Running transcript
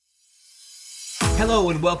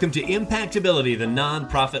Hello and welcome to Impactability, the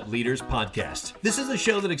Nonprofit Leaders Podcast. This is a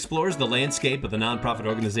show that explores the landscape of the nonprofit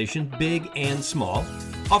organization, big and small,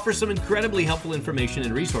 offers some incredibly helpful information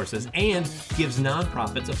and resources, and gives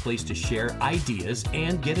nonprofits a place to share ideas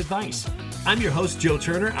and get advice. I'm your host, Joe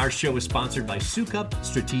Turner. Our show is sponsored by Sukup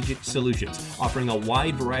Strategic Solutions, offering a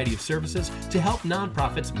wide variety of services to help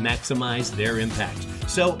nonprofits maximize their impact.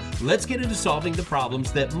 So let's get into solving the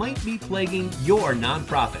problems that might be plaguing your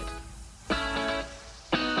nonprofit.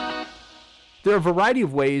 There are a variety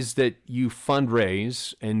of ways that you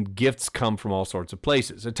fundraise, and gifts come from all sorts of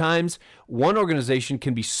places. At times, one organization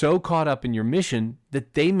can be so caught up in your mission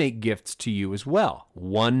that they make gifts to you as well,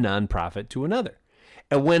 one nonprofit to another.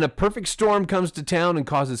 And when a perfect storm comes to town and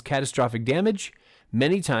causes catastrophic damage,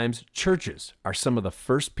 many times churches are some of the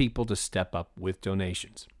first people to step up with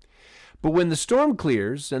donations. But when the storm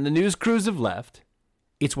clears and the news crews have left,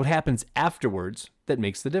 it's what happens afterwards that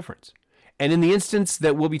makes the difference. And in the instance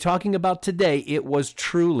that we'll be talking about today, it was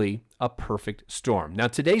truly a perfect storm. Now,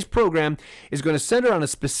 today's program is going to center on a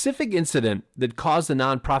specific incident that caused the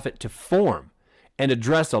nonprofit to form and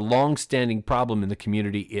address a long-standing problem in the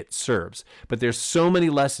community it serves. But there's so many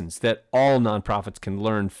lessons that all nonprofits can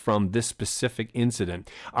learn from this specific incident.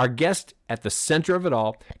 Our guest at the center of it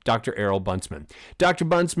all, Dr. Errol Buntzman. Dr.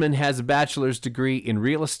 Buntzman has a bachelor's degree in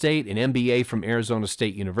real estate, an MBA from Arizona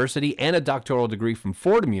State University, and a doctoral degree from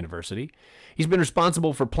Fordham University. He's been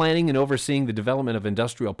responsible for planning and overseeing the development of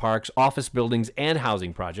industrial parks, office buildings, and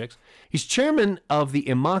housing projects. He's chairman of the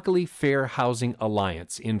Immokalee Fair Housing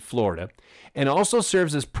Alliance in Florida, and also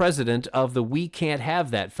serves as president of the We Can't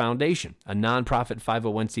Have That Foundation, a nonprofit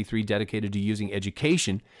 501c3 dedicated to using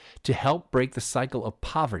education to help break the cycle of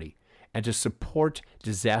poverty and to support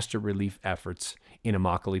disaster relief efforts in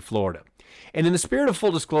Immokalee, Florida. And in the spirit of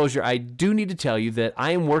full disclosure, I do need to tell you that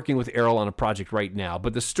I am working with Errol on a project right now,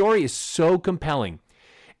 but the story is so compelling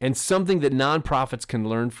and something that nonprofits can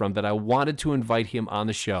learn from that I wanted to invite him on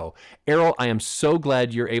the show. Errol, I am so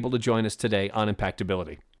glad you're able to join us today on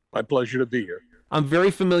Impactability. My pleasure to be here. I'm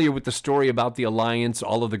very familiar with the story about the Alliance,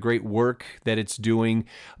 all of the great work that it's doing,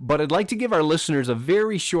 but I'd like to give our listeners a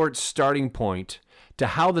very short starting point to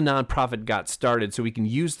how the nonprofit got started so we can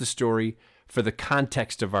use the story for the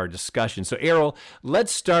context of our discussion. So, Errol,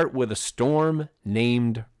 let's start with a storm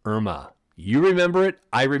named Irma. You remember it,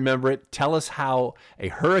 I remember it. Tell us how a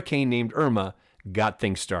hurricane named Irma got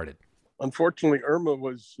things started. Unfortunately, Irma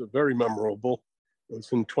was very memorable. It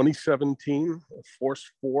was in 2017, a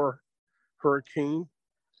Force 4 hurricane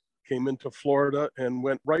came into Florida and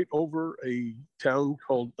went right over a town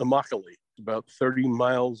called Immokalee, about 30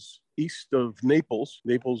 miles east of Naples,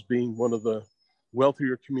 Naples being one of the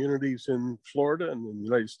wealthier communities in Florida and in the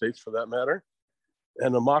United States for that matter,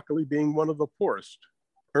 and Immokalee being one of the poorest.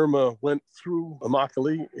 Irma went through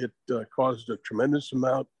Immokalee. It caused a tremendous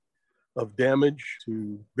amount of damage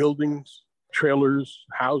to buildings, trailers,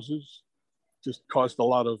 houses, just caused a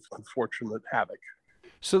lot of unfortunate havoc.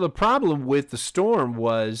 So the problem with the storm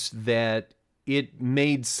was that it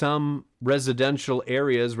made some residential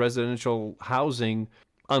areas, residential housing,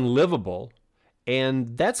 unlivable.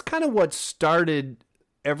 And that's kind of what started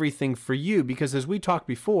everything for you, because as we talked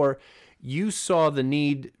before, you saw the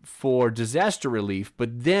need for disaster relief,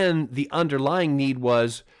 but then the underlying need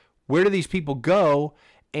was, where do these people go?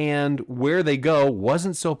 And where they go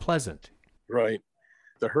wasn't so pleasant. Right.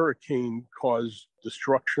 The hurricane caused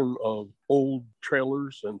destruction of old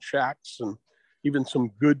trailers and shacks and even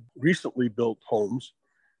some good recently built homes.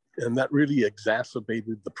 And that really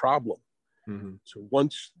exacerbated the problem. Mm-hmm. So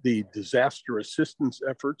once the disaster assistance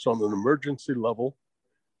efforts on an emergency level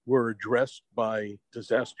were addressed by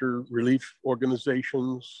disaster relief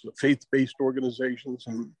organizations, faith-based organizations,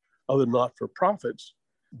 and other not-for-profits,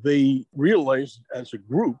 they realized as a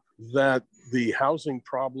group that the housing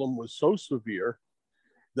problem was so severe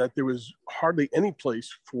that there was hardly any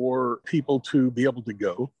place for people to be able to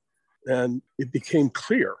go. And it became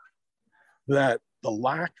clear that the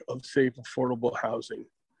lack of safe, affordable housing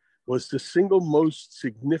was the single most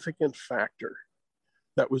significant factor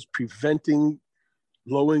that was preventing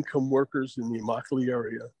low-income workers in the Immokalee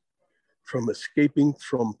area from escaping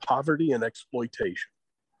from poverty and exploitation.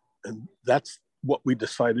 And that's what we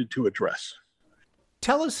decided to address.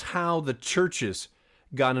 Tell us how the churches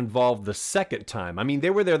got involved the second time. I mean, they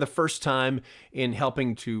were there the first time in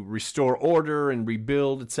helping to restore order and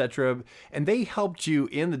rebuild, etc. And they helped you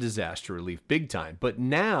in the disaster relief big time. But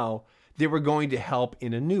now they were going to help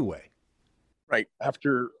in a new way. Right.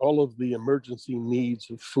 After all of the emergency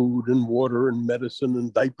needs of food and water and medicine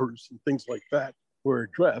and diapers and things like that were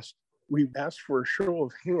addressed, we asked for a show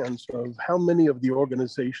of hands of how many of the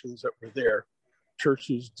organizations that were there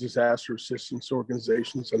churches, disaster assistance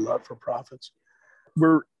organizations, and not-for-profits,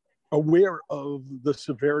 were aware of the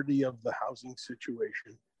severity of the housing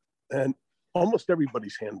situation, and almost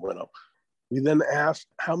everybody's hand went up. We then asked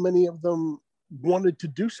how many of them wanted to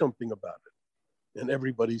do something about it, and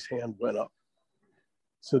everybody's hand went up.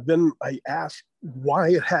 So then I asked why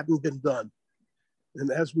it hadn't been done.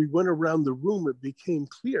 And as we went around the room, it became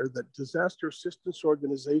clear that disaster assistance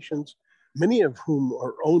organizations, many of whom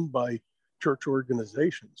are owned by church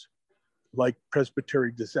organizations, like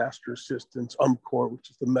Presbytery Disaster Assistance, UMCOR, which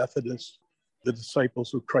is the Methodist, the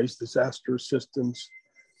Disciples of Christ Disaster Assistance,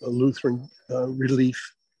 Lutheran Relief,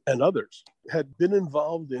 and others, had been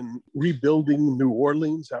involved in rebuilding New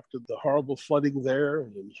Orleans after the horrible flooding there,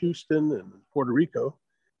 and in Houston and Puerto Rico.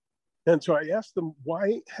 And so I asked them,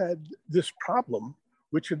 why had this problem,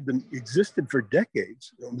 which had been existed for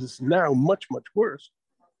decades, and is now much, much worse,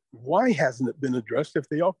 why hasn't it been addressed if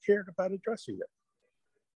they all cared about addressing it?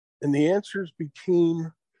 And the answers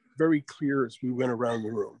became very clear as we went around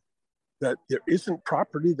the room, that there isn't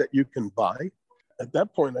property that you can buy. At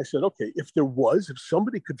that point, I said, okay, if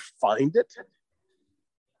somebody could find it,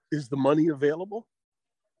 is the money available?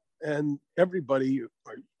 And everybody,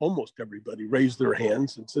 or almost everybody, raised their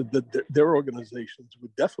hands and said that their organizations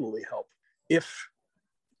would definitely help if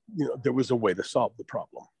there was a way to solve the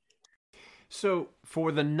problem. So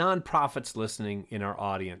for the nonprofits listening in our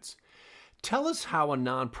audience, tell us how a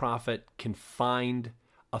nonprofit can find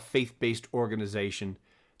a faith-based organization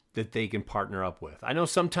that they can partner up with. I know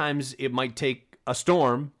sometimes it might take a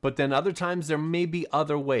storm, but then other times there may be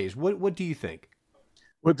other ways. What do you think?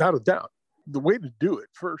 Without a doubt. The way to do it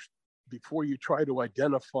first, before you try to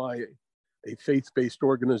identify a faith-based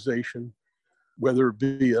organization, whether it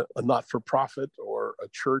be a not-for-profit or a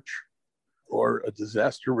church or a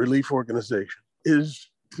disaster relief organization, is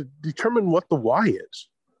to determine what the why is.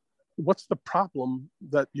 What's the problem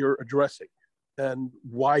that you're addressing, and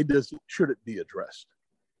why should it be addressed?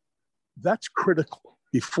 That's critical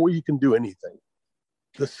before you can do anything.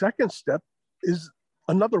 The second step is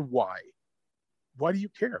another why. Why do you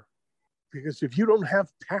care? Because if you don't have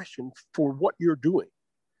passion for what you're doing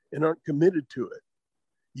and aren't committed to it,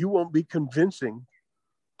 you won't be convincing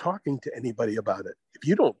talking to anybody about it. If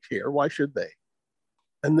you don't care, why should they?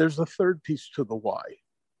 And there's a third piece to the why.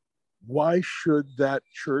 Why should that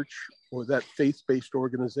church or that faith-based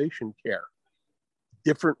organization care?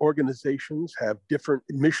 Different organizations have different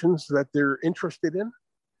missions that they're interested in.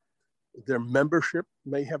 Their membership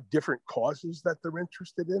may have different causes that they're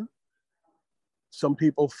interested in. Some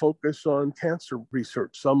people focus on cancer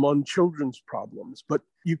research, some on children's problems, but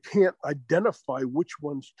you can't identify which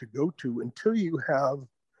ones to go to until you have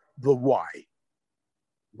the why.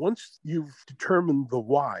 Once you've determined the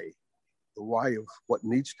why of what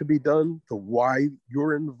needs to be done, the why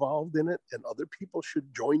you're involved in it and other people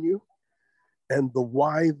should join you, and the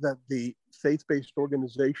why that the faith-based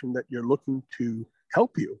organization that you're looking to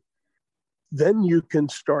help you, then you can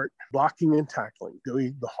start blocking and tackling,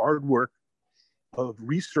 doing the hard work of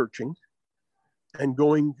researching and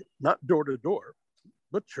going not door to door,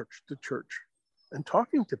 but church to church and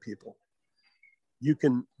talking to people. You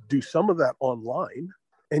can do some of that online,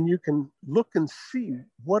 and you can look and see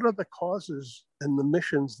what are the causes and the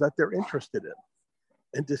missions that they're interested in,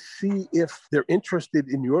 and to see if they're interested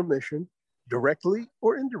in your mission directly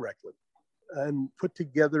or indirectly, and put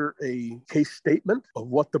together a case statement of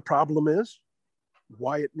what the problem is,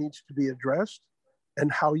 why it needs to be addressed,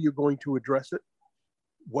 and how you're going to address it,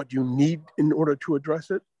 what you need in order to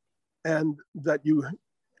address it, and that you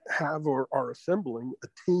have or are assembling a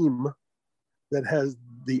team that has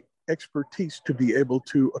the expertise to be able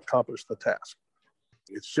to accomplish the task.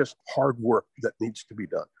 It's just hard work that needs to be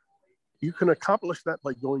done. You can accomplish that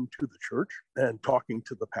by going to the church and talking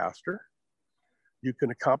to the pastor. You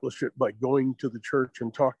can accomplish it by going to the church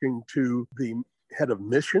and talking to the head of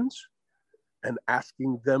missions and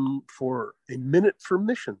asking them for a minute for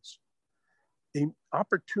missions, an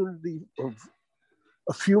opportunity of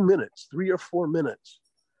a few minutes, 3 or 4 minutes,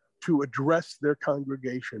 to address their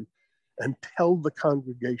congregation and tell the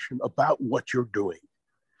congregation about what you're doing,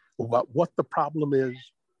 about what the problem is,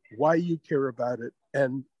 why you care about it,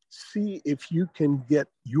 and see if you can get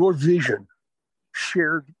your vision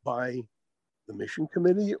shared by the mission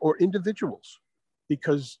committee or individuals.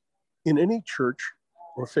 Because in any church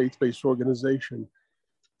or faith-based organization,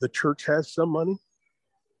 the church has some money,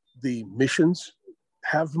 the missions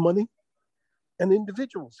have money, and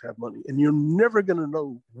individuals have money. And you're never going to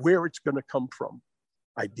know where it's going to come from.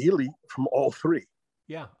 Ideally, from all three.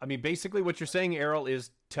 Yeah. I mean, basically what you're saying, Errol,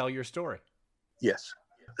 is tell your story. Yes.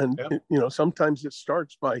 And, sometimes it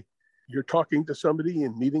starts by you're talking to somebody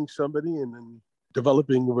and meeting somebody, and then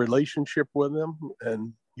developing a relationship with them,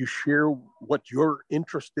 and you share what you're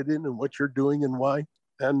interested in and what you're doing and why.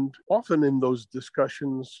 And often in those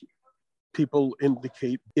discussions, people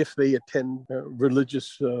indicate if they attend a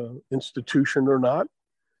religious institution or not,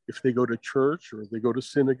 if they go to church or they go to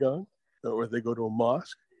synagogue or they go to a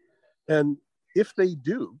mosque. And if they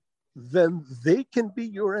do, then they can be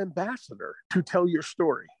your ambassador to tell your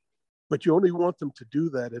story. But you only want them to do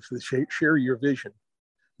that if they share your vision.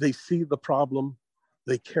 They see the problem,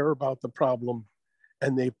 they care about the problem,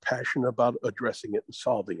 and they're passionate about addressing it and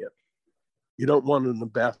solving it. You don't want an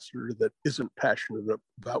ambassador that isn't passionate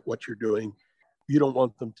about what you're doing. You don't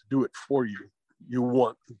want them to do it for you. You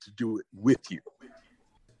want them to do it with you.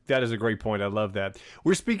 That is a great point. I love that.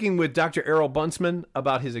 We're speaking with Dr. Errol Buntzman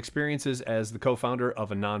about his experiences as the co-founder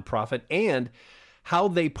of a nonprofit and how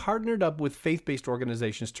they partnered up with faith-based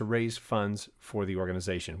organizations to raise funds for the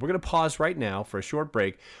organization. We're going to pause right now for a short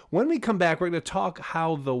break. When we come back, we're going to talk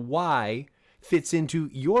how the why fits into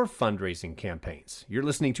your fundraising campaigns. You're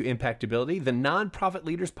listening to Impactability, the Nonprofit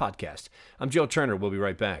Leaders Podcast. I'm Joe Turner. We'll be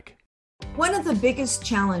right back. One of the biggest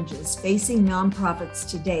challenges facing nonprofits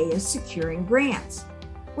today is securing grants.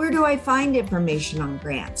 Where do I find information on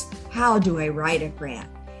grants? How do I write a grant?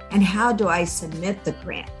 And how do I submit the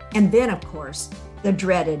grant? And then, of course, the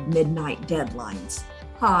dreaded midnight deadlines.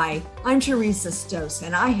 Hi, I'm Teresa Stos,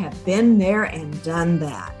 and I have been there and done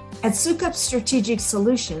that. At Sukup Strategic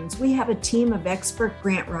Solutions, we have a team of expert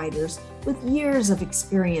grant writers with years of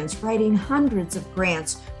experience writing hundreds of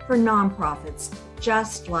grants for nonprofits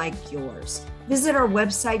just like yours. Visit our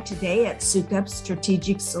website today at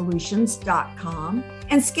sukupstrategicsolutions.com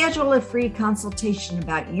and schedule a free consultation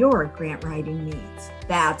about your grant writing needs.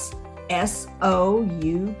 That's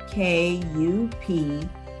SOUKUP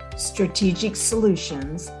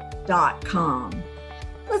strategicsolutions.com.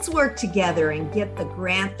 Let's work together and get the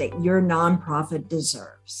grant that your nonprofit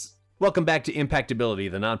deserves. Welcome back to Impactability,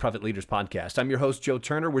 the Nonprofit Leaders Podcast. I'm your host, Joe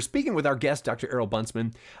Turner. We're speaking with our guest, Dr. Errol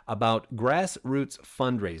Buntzman, about grassroots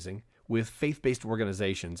fundraising with faith-based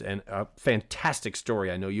organizations, and a fantastic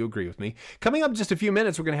story. I know you agree with me. Coming up in just a few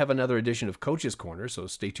minutes, we're going to have another edition of Coach's Corner, so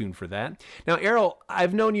stay tuned for that. Now, Errol,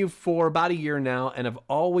 I've known you for about a year now, and I've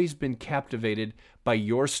always been captivated by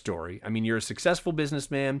your story. I mean, you're a successful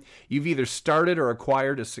businessman. You've either started or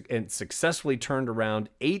acquired and successfully turned around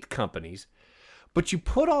 8 companies, but you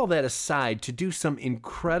put all that aside to do some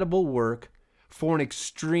incredible work for an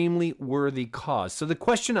extremely worthy cause. So the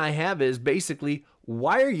question I have is basically,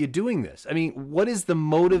 why are you doing this? I mean, what is the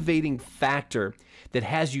motivating factor that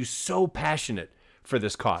has you so passionate for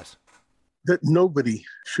this cause? That nobody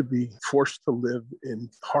should be forced to live in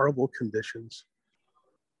horrible conditions.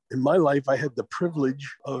 In my life, I had the privilege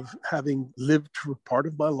of having lived through part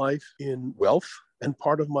of my life in wealth and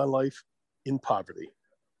part of my life in poverty.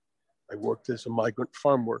 I worked as a migrant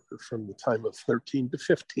farm worker from the time of 13 to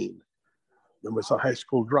 15. I was a high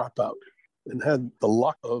school dropout and had the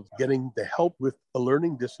luck of getting the help with a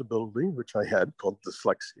learning disability, which I had called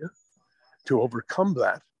dyslexia, to overcome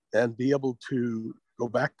that and be able to go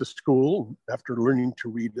back to school after learning to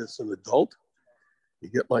read as an adult. You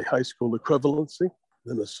get my high school equivalency,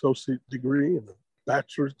 then an associate degree and a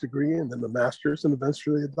bachelor's degree, and then a master's and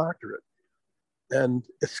eventually a doctorate, and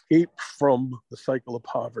escape from the cycle of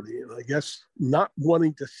poverty. And I guess not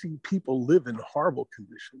wanting to see people live in horrible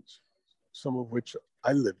conditions, some of which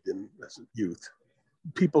I lived in as a youth.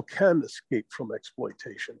 People can escape from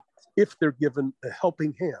exploitation if they're given a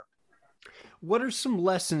helping hand. What are some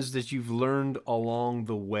lessons that you've learned along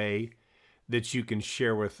the way that you can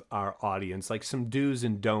share with our audience, like some do's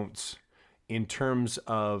and don'ts in terms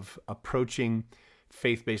of approaching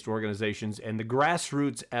faith-based organizations and the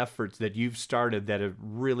grassroots efforts that you've started that have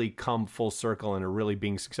really come full circle and are really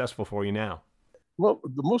being successful for you now? Well,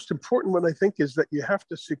 the most important one, I think, is that you have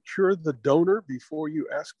to secure the donor before you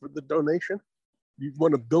ask for the donation. You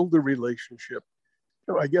want to build a relationship.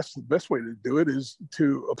 I guess the best way to do it is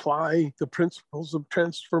to apply the principles of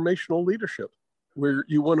transformational leadership, where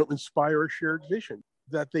you want to inspire a shared vision,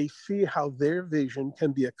 that they see how their vision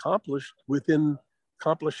can be accomplished within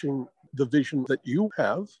accomplishing the vision that you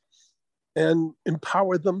have, and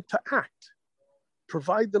empower them to act.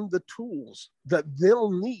 Provide them the tools that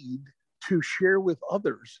they'll need to share with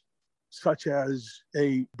others, such as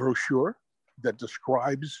a brochure that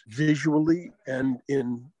describes visually and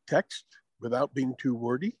in text without being too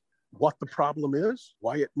wordy what the problem is,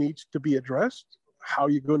 why it needs to be addressed, how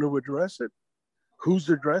you're going to address it, who's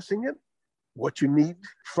addressing it, what you need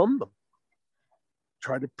from them.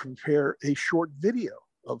 Try to prepare a short video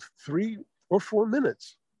of 3 or 4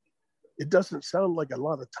 minutes. It doesn't sound like a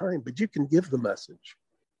lot of time, but you can give the message.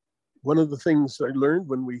 One of the things I learned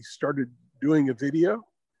when we started doing a video.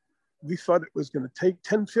 We thought it was going to take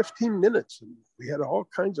 10, 15 minutes, and we had all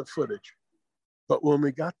kinds of footage. But when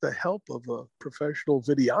we got the help of a professional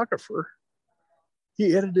videographer,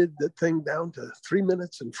 he edited the thing down to 3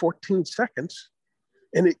 minutes and 14 seconds,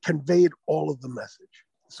 and it conveyed all of the message.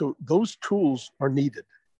 So those tools are needed.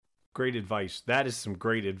 Great advice. That is some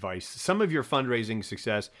great advice. Some of your fundraising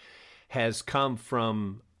success has come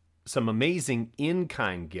from some amazing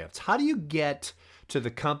in-kind gifts. How do you get to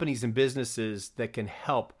the companies and businesses that can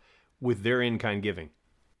help with their in-kind giving?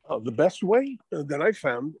 The best way that I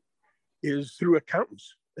found is through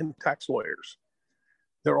accountants and tax lawyers.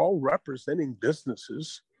 They're all representing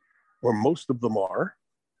businesses, or most of them are.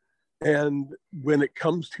 And when it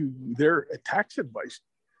comes to their tax advice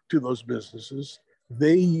to those businesses,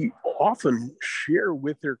 they often share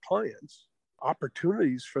with their clients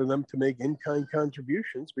opportunities for them to make in-kind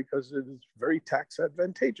contributions because it is very tax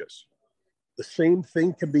advantageous. The same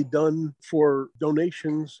thing can be done for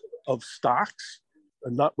donations of stocks,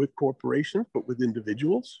 not with corporations, but with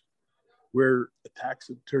individuals, where a tax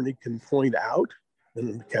attorney can point out, and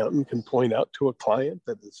an accountant can point out to a client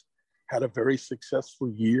that has had a very successful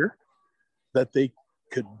year, that they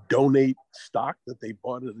could donate stock that they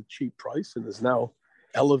bought at a cheap price and is now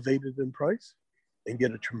elevated in price, and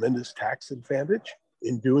get a tremendous tax advantage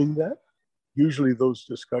in doing that. Usually those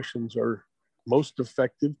discussions are most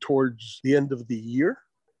effective towards the end of the year,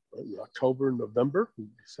 in October, November, and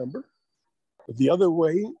December. The other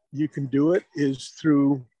way you can do it is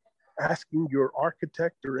through asking your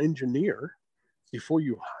architect or engineer, before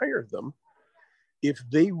you hire them, if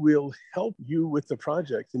they will help you with the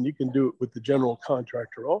project. And you can do it with the general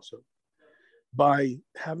contractor also, by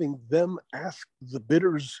having them ask the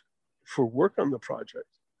bidders for work on the project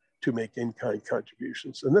to make in-kind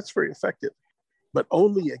contributions. And that's very effective, but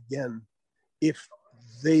only, again, if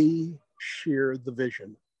they share the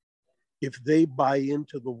vision, if they buy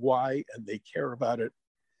into the why and they care about it,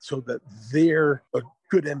 so that they're a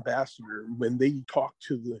good ambassador when they talk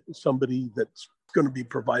to somebody that's going to be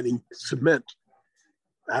providing cement,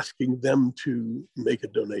 asking them to make a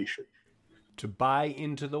donation. To buy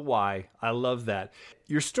into the why. I love that.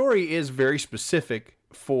 Your story is very specific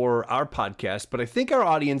for our podcast, but I think our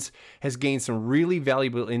audience has gained some really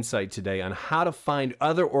valuable insight today on how to find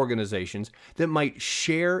other organizations that might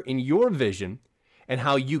share in your vision and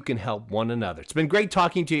how you can help one another. It's been great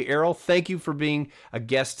talking to you, Errol. Thank you for being a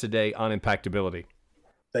guest today on Impactability.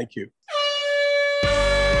 Thank you.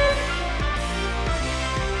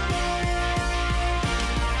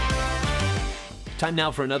 Time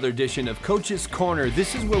now for another edition of Coach's Corner.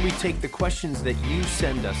 This is where we take the questions that you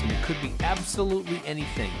send us, and it could be absolutely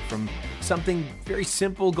anything from something very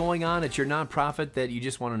simple going on at your nonprofit that you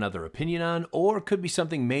just want another opinion on, or it could be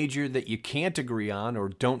something major that you can't agree on or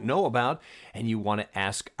don't know about, and you want to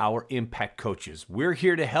ask our impact coaches. We're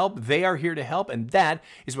here to help. They are here to help, and that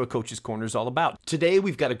is what Coach's Corner is all about. Today,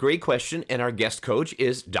 we've got a great question, and our guest coach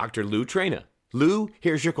is Dr. Lou Traina. Lou,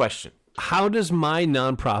 here's your question. How does my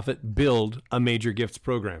nonprofit build a major gifts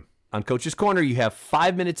program? On Coach's Corner, you have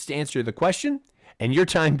 5 minutes to answer the question, and your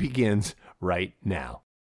time begins right now.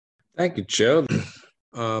 Thank you, Joe.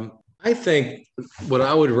 I think what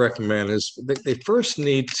I would recommend is they first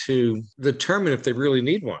need to determine if they really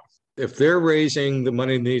need one. If they're raising the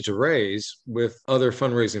money they need to raise with other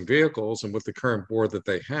fundraising vehicles and with the current board that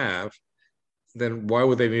they have, then why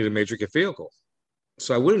would they need a major gift vehicle?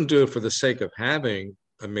 So I wouldn't do it for the sake of having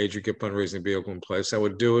a major gift fundraising vehicle in place. I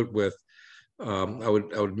would do it with, I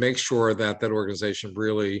would make sure that that organization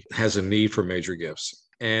really has a need for major gifts.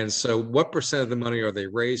 And so what percent of the money are they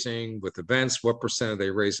raising with events? What percent are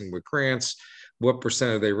they raising with grants? What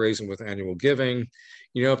percent are they raising with annual giving?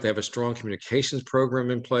 You know, if they have a strong communications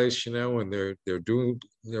program in place, you know, and they're doing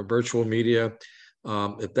their virtual media,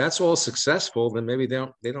 if that's all successful, then maybe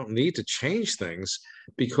they don't need to change things,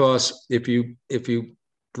 because if you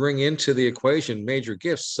bring into the equation major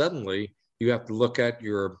gifts, suddenly you have to look at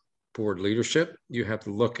your board leadership, you have to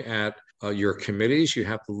look at your committees, you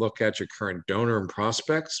have to look at your current donor and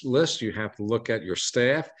prospects list, you have to look at your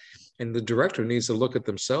staff, and the director needs to look at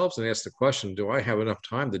themselves and ask the question, do I have enough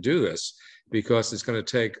time to do this? Because it's going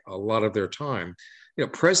to take a lot of their time. You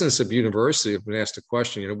know, presidents of university have been asked the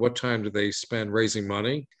question, you know, what time do they spend raising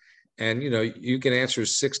money? And, you know, you can answer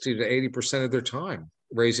 60 to 80% of their time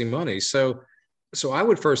raising money. So I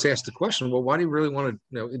would first ask the question, well, why do you really want to,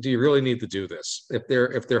 you know, do you really need to do this? If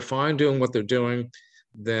they're fine doing what they're doing,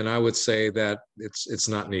 then I would say that it's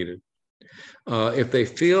not needed. If they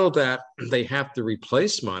feel that they have to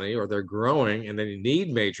replace money, or they're growing and they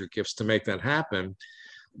need major gifts to make that happen,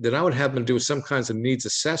 then I would have them do some kinds of needs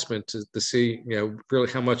assessment to see, you know,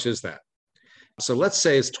 really how much is that? So let's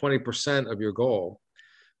say it's 20% of your goal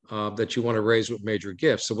that you want to raise with major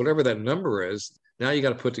gifts. So whatever that number is, now you got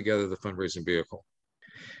to put together the fundraising vehicle.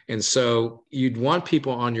 And so you'd want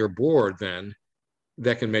people on your board then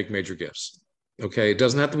that can make major gifts. Okay, it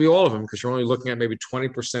doesn't have to be all of them because you're only looking at maybe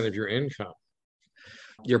 20% of your income.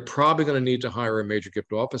 You're probably going to need to hire a major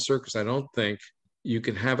gift officer because I don't think you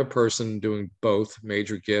can have a person doing both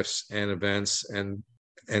major gifts and events and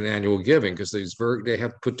annual giving because they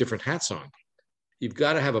have to put different hats on. You've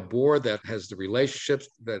got to have a board that has the relationships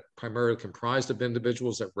that primarily comprised of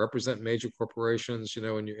individuals that represent major corporations,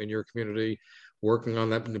 in your community, working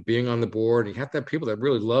on that and being on the board. You have to have people that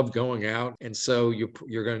really love going out. And so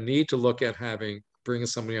you're going to need to look at bringing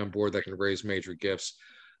somebody on board that can raise major gifts.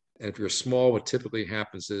 And if you're small, what typically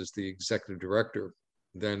happens is the executive director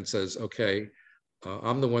then says, okay,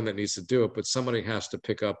 I'm the one that needs to do it, but somebody has to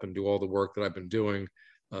pick up and do all the work that I've been doing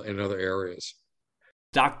in other areas.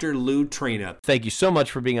 Dr. Lou Trina, thank you so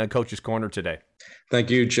much for being on Coach's Corner today. Thank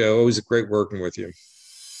you, Joe. Always great working with you.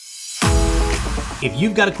 If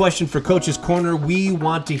you've got a question for Coach's Corner, we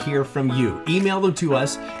want to hear from you. Email them to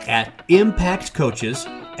us at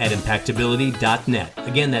impactcoaches@impactability.net.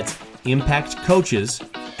 Again, that's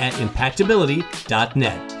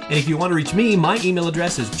impactcoaches@impactability.net. And if you want to reach me, my email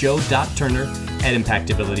address is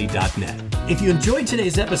joe.turner@impactability.net. If you enjoyed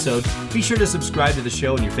today's episode, be sure to subscribe to the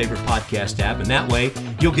show in your favorite podcast app, and that way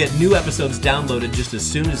you'll get new episodes downloaded just as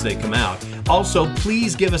soon as they come out. Also,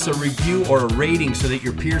 please give us a review or a rating so that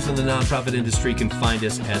your peers in the nonprofit industry can find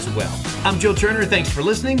us as well. I'm Joe Turner. Thanks for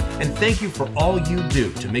listening, and thank you for all you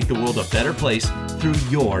do to make the world a better place through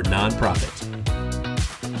your nonprofit.